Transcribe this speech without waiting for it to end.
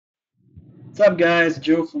up, guys?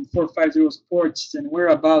 Joe from 450 Sports, and we're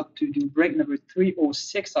about to do break number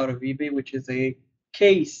 306 out of eBay, which is a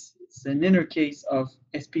case. It's an inner case of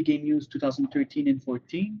SP Game News 2013 and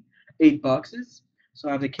 14, 8 boxes. So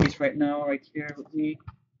I have the case right now, right here with me.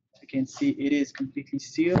 As you can see, it is completely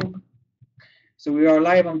sealed. So we are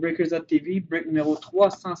live on Breakers.tv, break numéro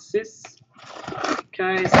 306.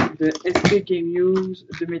 Caisse de SP Game News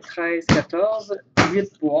 2013-14,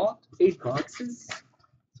 8 boîtes, 8 boxes.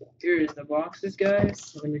 So here is the boxes,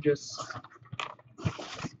 guys. Let me just.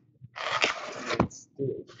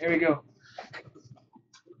 Here we go.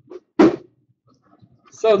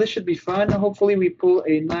 So this should be fun. Hopefully, we pull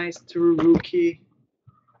a nice true rookie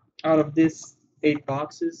out of this 8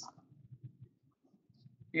 boxes.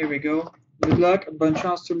 Here we go. Good luck. Bonne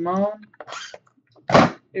chance tout le monde.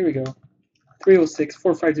 Here we go. 306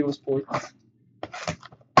 450 Sports.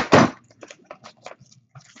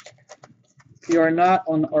 If you are not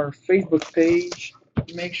on our Facebook page,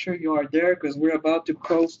 make sure you are there because we're about to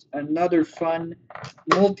post another fun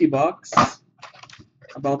multi-box.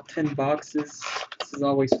 About 10 boxes. This is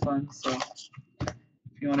always fun, so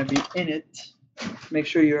if you want to be in it, make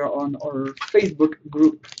sure you're on our Facebook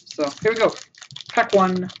group. So here we go. Pack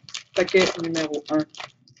 1, paquet numéro 1.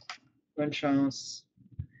 Bonne chance.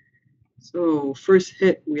 So first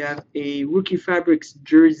hit, we have a Rookie Fabrics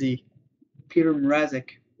jersey. Peter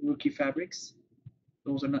Mrazek Rookie Fabrics.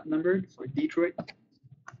 Those are not numbered for Detroit.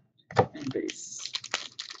 And base.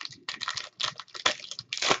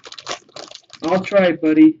 I'll try,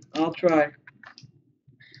 buddy. I'll try.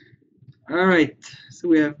 All right. So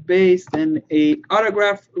we have base and a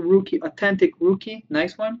autograph rookie, authentic rookie.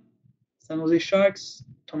 Nice one. San Jose Sharks,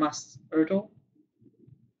 Thomas Hertl.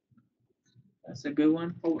 That's a good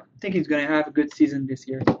one. Oh, I think he's going to have a good season this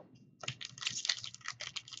year.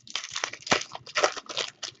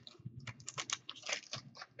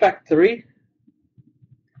 Pack 3.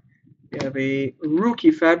 We have a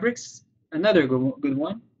Rookie Fabrics, another good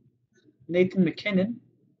one. Nathan McKinnon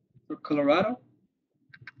for Colorado.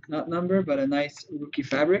 Not number, but a nice Rookie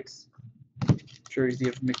Fabrics. Jersey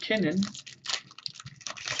of McKinnon.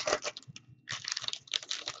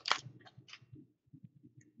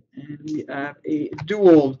 And we have a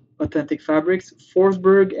dual authentic fabrics,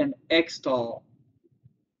 Forsberg and Ekstall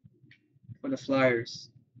for the Flyers.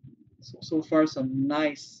 So far, some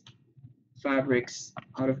nice fabrics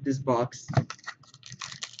out of this box.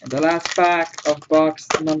 And the last pack of box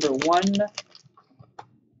number 1,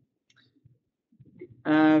 we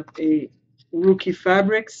have a Rookie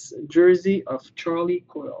Fabrics jersey of Charlie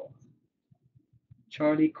Coyle.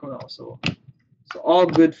 Charlie Coyle. So all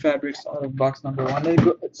good fabrics out of box number 1.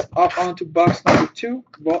 Let's up onto box number 2.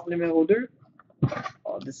 Boîte numéro 2.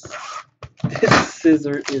 Oh, this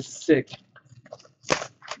scissor is sick.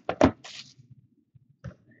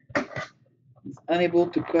 He's unable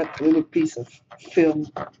to cut a little piece of film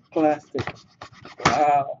plastic.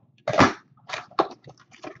 Wow.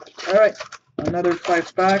 Alright, another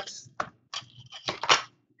 5 packs.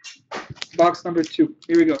 Box number 2.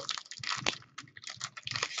 Here we go.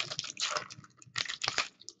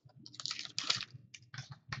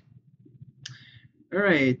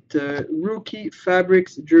 Alright, Rookie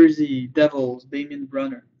Fabrics jersey, Devils, Damien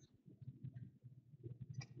Brunner.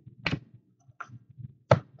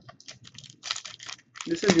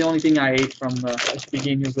 This is the only thing I ate from SP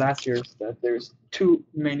Game News last year, is that there's too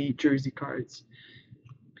many jersey cards.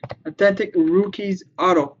 Authentic Rookies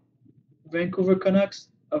Auto, Vancouver Canucks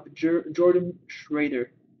of Jordan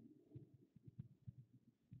Schrader.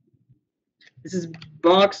 This is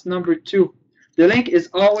box number 2. The link is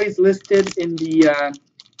always listed in the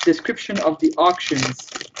description of the auctions.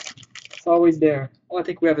 It's always there. Oh, I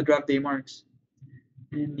think we have the draft day marks.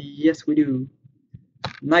 And yes, we do.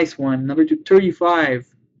 Nice one. Number 235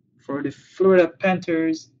 for the Florida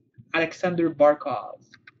Panthers, Alexander Barkov.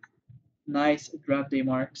 Nice draft day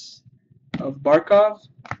marks of Barkov.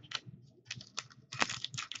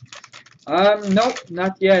 Nope,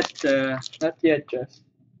 not yet. Not yet, Jeff.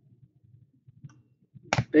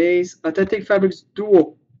 Base Authentic Fabrics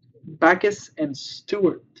duo, Backus and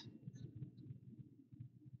Stewart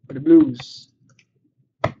for the Blues.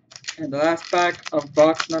 And the last pack of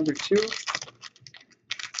box number 2.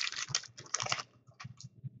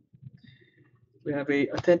 We have a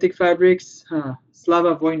Authentic Fabrics,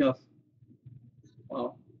 Slava Voinov.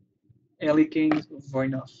 Wow. LA Kings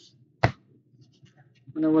Voinov. I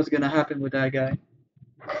don't know what's going to happen with that guy.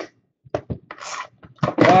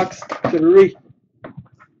 Box 3.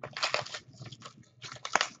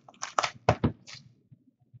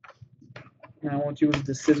 I won't use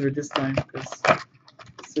the scissor this time because the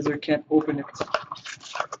scissor can't open it.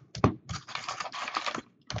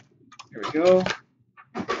 Here we we go.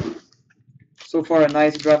 So far, a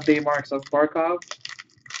nice draft day marks of Barkov.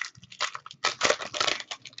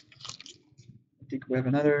 I think we have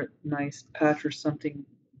another nice patch or something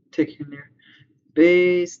tick in there.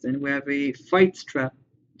 Base, and we have a fight strap.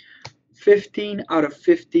 15 out of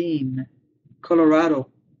 15. Colorado,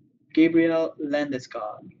 Gabriel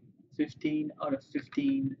Landeskog. 15 out of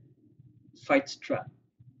 15 fight strap.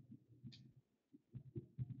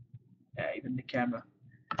 Yeah, even the camera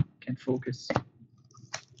can focus.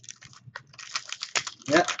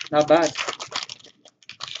 Yeah, not bad.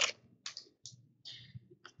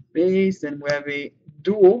 Base, then we have a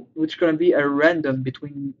duo, which is going to be a random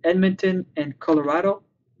between Edmonton and Colorado.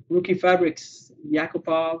 Rookie Fabrics,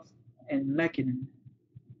 Yakupov and McKinnon.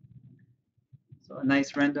 So a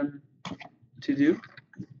nice random to do.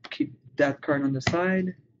 Keep that card on the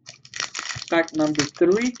side. Pack number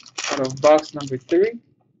 3 out of box number 3.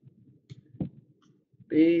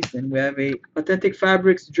 Base, and we have a Authentic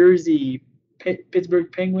Fabrics jersey,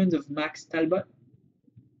 Pittsburgh Penguins of Max Talbot.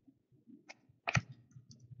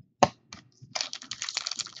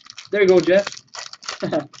 There you go, Jeff.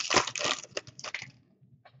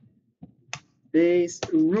 Base,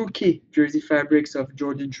 rookie jersey fabrics of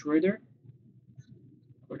Jordan Schroeder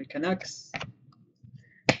for the Canucks.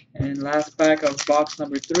 And last pack of box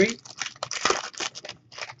number 3.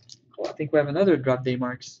 Oh, I think we have another drop day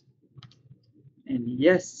marks. And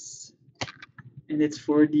yes, and it's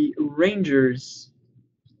for the Rangers.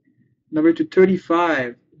 Number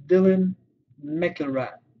 235, Dylan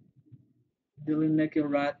McIlrath. Dylan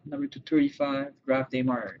McIlrath, number 235, draft day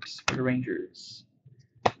marks for the Rangers.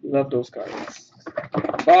 Love those cards.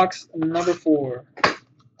 Box number 4.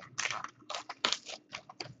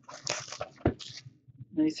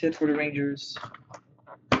 Nice hit for the Rangers.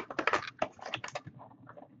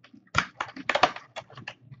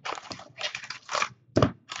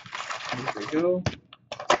 There we go.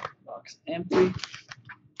 Box empty.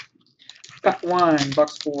 Pack 1,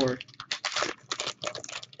 box 4.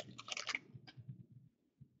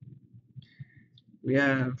 We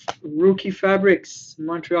have Rookie Fabrics,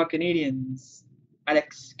 Montreal Canadiens,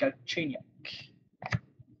 Alex Galchenyuk.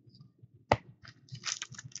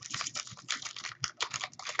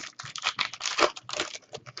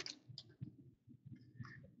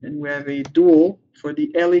 And we have a duel for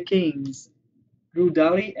the LA Kings, Drew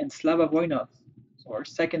Doughty and Slava Voynov. So our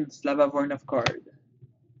second Slava Voynov card.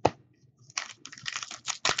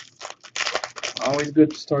 Always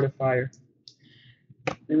good to start a fire.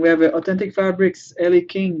 Then we have Authentic Fabrics, LA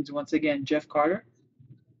Kings, once again, Jeff Carter.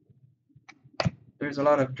 There's a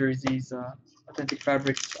lot of jerseys, Authentic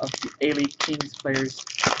Fabrics of the LA Kings players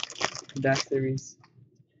in that series.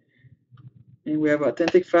 And we have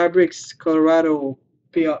Authentic Fabrics, Colorado,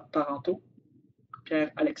 Parento,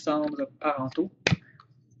 Pierre-Alexandre Parento.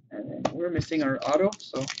 And then we're missing our auto,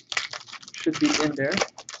 so should be in there.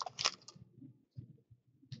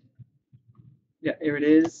 Yeah, here it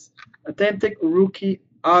is. Authentic Rookie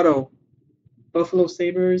Auto, Buffalo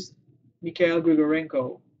Sabres, Mikhail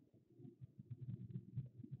Grigorenko.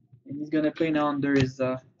 And he's going to play now under his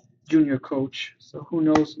junior coach. So who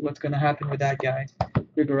knows what's going to happen with that guy,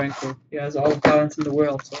 Grigorenko. He has all the talents in the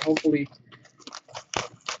world, so hopefully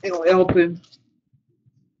it'll help him.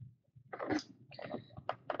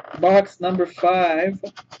 Box number 5.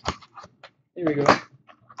 Here we go.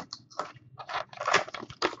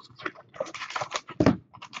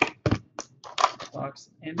 Box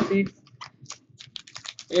empty.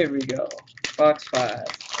 Here we go. Box 5.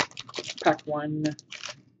 Pack 1.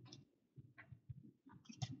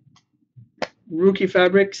 Rookie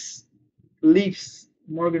Fabrics, Leafs,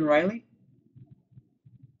 Morgan Riley.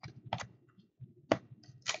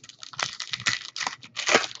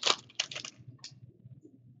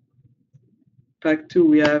 Pack 2,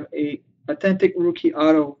 we have a Authentic Rookie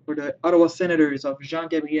Auto for the Ottawa Senators of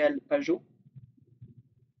Jean-Gabriel Pageau.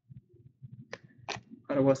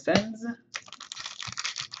 Ottawa Sens.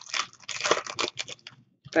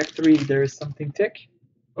 Pack 3, there is something thick.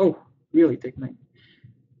 Oh, really thick, man.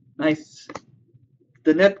 Nice.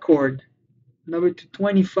 The net cord, number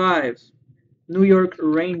 225, New York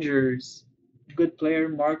Rangers. Good player,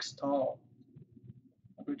 Mark Stahl.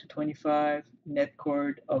 Number 225, net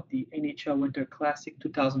cord of the NHL Winter Classic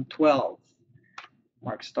 2012.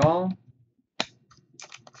 Mark Stahl.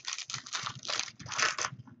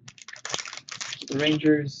 The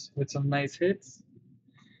Rangers with some nice hits.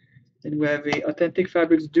 Then we have a Authentic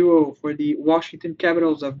Fabrics duo for the Washington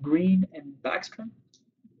Capitals of Green and Backstrom.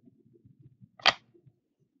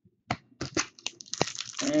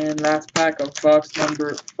 And last pack of box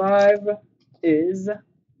number 5 is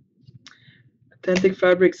Authentic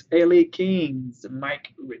Fabrics LA Kings,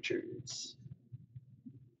 Mike Richards.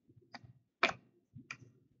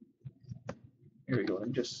 Here we go.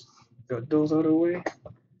 And just got those out of the way.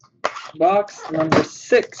 Box number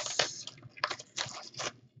 6.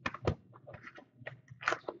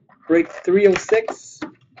 Break 306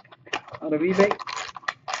 out of eBay.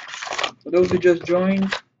 For those who just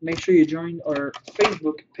joined, make sure you join our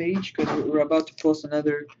Facebook page because we're about to post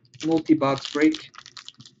another multi-box break.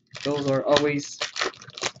 Those are always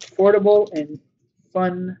affordable and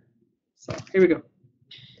fun. So here we go.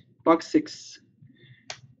 Box 6.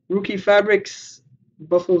 Rookie Fabrics,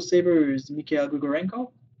 Buffalo Sabres, Mikhail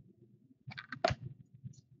Grigorenko.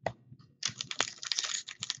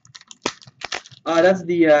 That's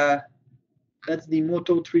the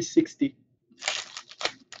Moto 360.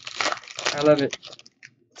 I love it.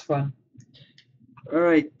 It's fun. All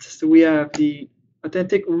right, so we have the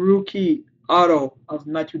authentic rookie auto of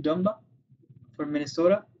Matthew Dumba from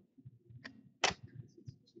Minnesota.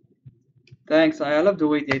 Thanks. I love the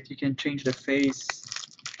way that you can change the face,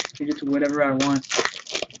 change it to whatever I want.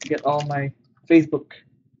 Get all my Facebook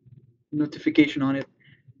notification on it.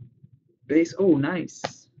 Base. Oh, nice.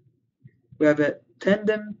 We have a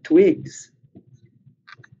tandem twigs.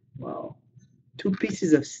 Wow. 2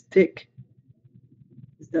 pieces of stick.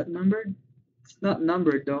 Is that numbered? It's not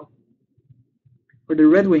numbered though. For the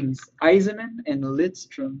Red Wings, Eisenman and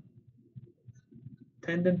Lidstrom.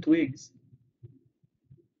 Tandem twigs.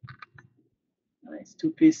 Nice.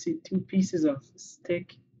 2 pieces of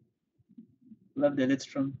stick. Love the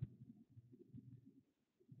Lidstrom.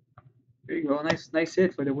 There you go. Nice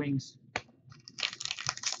hit for the Wings.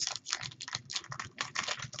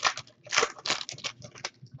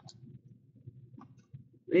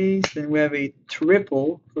 Base. Then we have a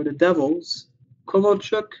triple for the Devils.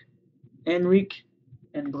 Kovalchuk, Henrique,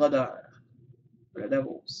 and Brodeur for the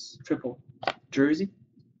Devils. Triple jersey.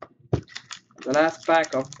 The last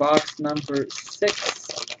pack of box number 6.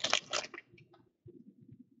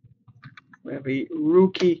 We have a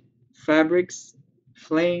rookie Fabrics,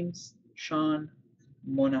 Flames, Sean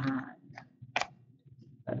Monahan.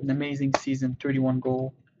 Had an amazing season, 31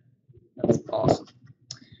 goal. That's awesome.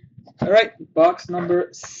 All right, box number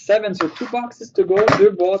 7. So 2 boxes to go.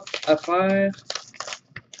 2 boîtes à faire.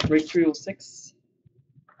 Break 306.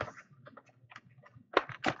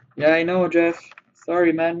 Yeah, I know, Jeff.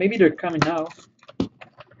 Sorry, man. Maybe they're coming now.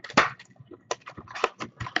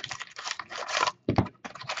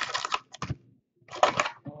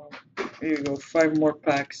 Here you go. 5 more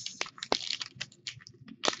packs.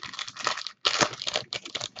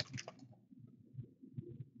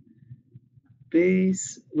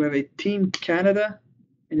 Base. We have a Team Canada,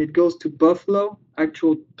 and it goes to Buffalo.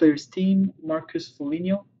 Actual players team. Marcus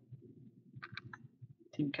Foligno.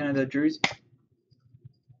 Team Canada jersey.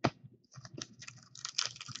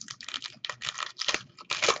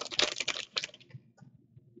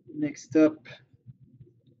 Next up,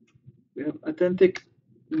 we have authentic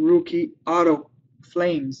rookie auto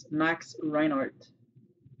Flames, Max Reinhardt.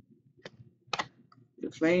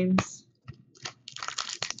 The Flames.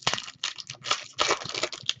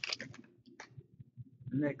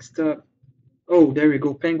 Next up, oh, there we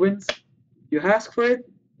go, Penguins. You ask for it?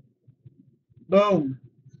 Boom.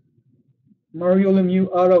 Mario Lemieux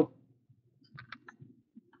auto.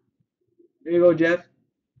 There you go, Jeff.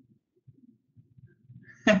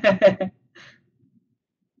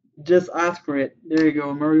 Just ask for it. There you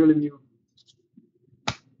go, Mario Lemieux.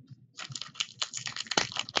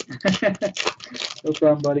 No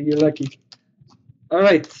problem, buddy. You're lucky. All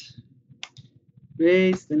right.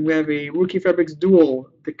 Base. Then we have a rookie Fabrics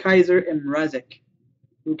duel, the Kaiser and Mrazek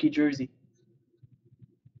rookie jersey.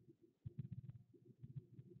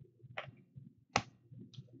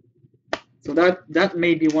 So that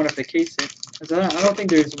may be one of the case hits. I don't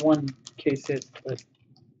think there's one case hit, but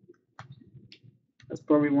that's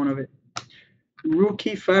probably one of it.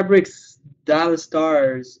 Rookie Fabrics Dallas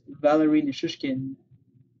Stars, Valerie Nichushkin.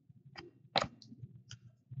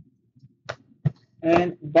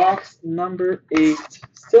 And box number 8.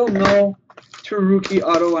 Still no true rookie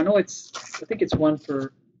auto. I think it's one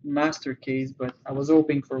for master case, but I was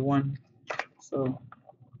hoping for one. So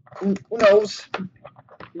who knows?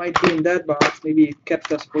 Might be in that box. Maybe it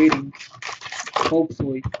kept us waiting.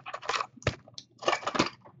 Hopefully.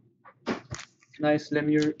 Nice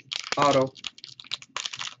Lemieux auto.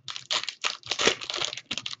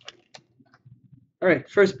 All right,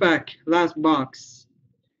 first pack, last box.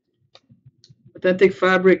 Authentic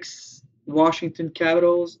Fabrics, Washington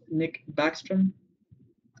Capitals, Nick Backstrom.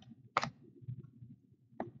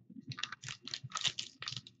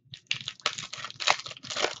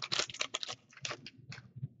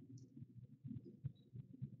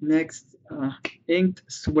 Next, inked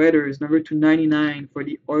sweaters, number 299 for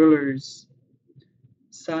the Oilers.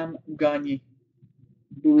 Sam Gagner.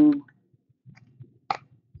 Boo.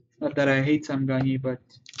 Not that I hate Sam Gagner, but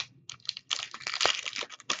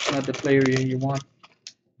not the player you want.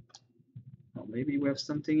 Oh, maybe we have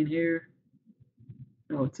something in here.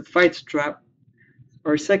 Oh, it's a fight strap.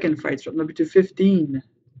 Our second fight strap, number 215.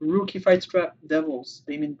 Rookie fight strap, Devils,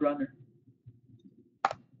 Damien Brunner.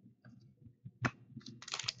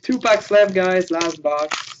 2 packs left, guys. Last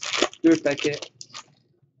box. 2 packet.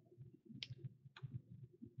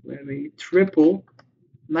 We have a triple.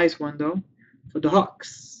 Nice one, though. For the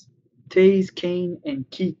Hawks. Taze, Kane, and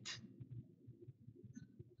Keat.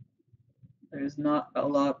 There's not a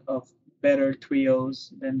lot of better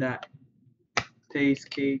trios than that. Taze,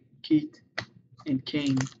 Keat, and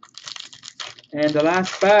Kane. And the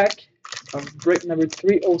last pack of break number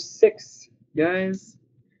 306, guys.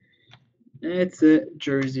 It's a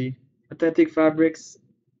jersey. Athletic Fabrics,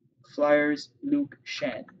 Flyers, Luke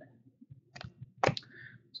Shen.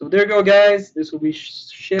 So there you go, guys. This will be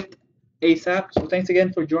shipped ASAP. So thanks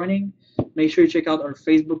again for joining. Make sure you check out our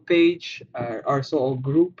Facebook page, our Soul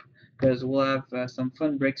group, because we'll have some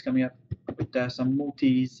fun breaks coming up with some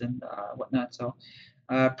multis and whatnot. So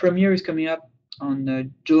premiere is coming up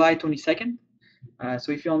on July 22nd.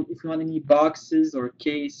 So if you want any boxes or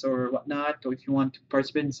case or whatnot, or if you want to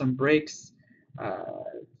participate in some breaks,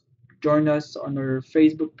 join us on our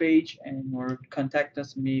Facebook page or contact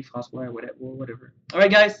us, me, François, whatever. All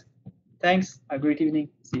right, guys. Thanks. Have a great evening.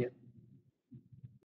 See you.